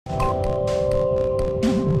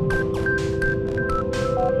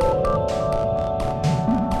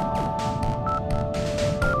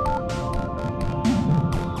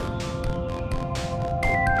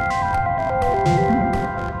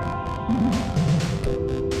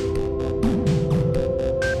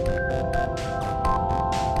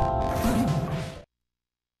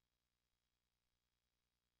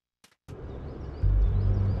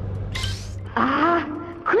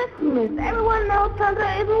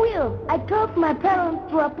will. I told my parents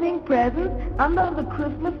dropping presents under the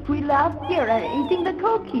Christmas tree last year and eating the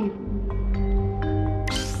cookies.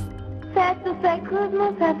 Sad to say,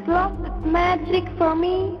 Christmas has lost its magic for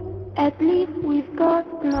me. At least we've got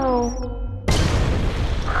snow.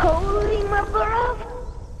 Holy mother of...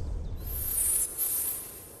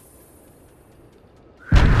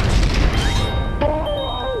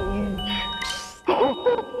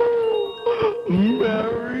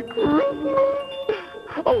 Merry Christmas!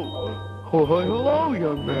 Oh, hello,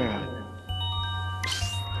 young man.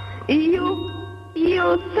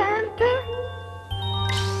 You Santa?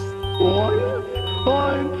 Why, yes,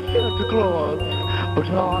 I'm Santa Claus, but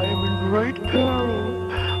I am in great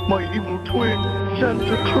peril. My evil twin,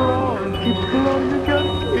 Santa Claus, keeps plotting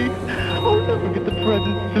against me. I'll never get the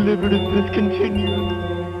presents delivered if this continues.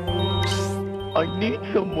 I need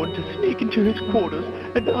someone to sneak into his quarters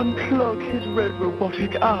and unplug his red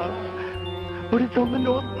robotic ass. But it's on the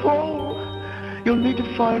North Pole. You'll need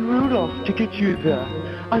to find Rudolph to get you there.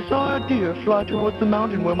 I saw a deer fly towards the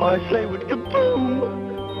mountain where my sleigh would kaboom!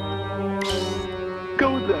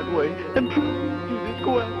 Go that way and pursue this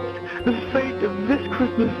quest. The fate of this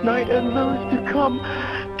Christmas night and those to come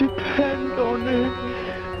depend on it.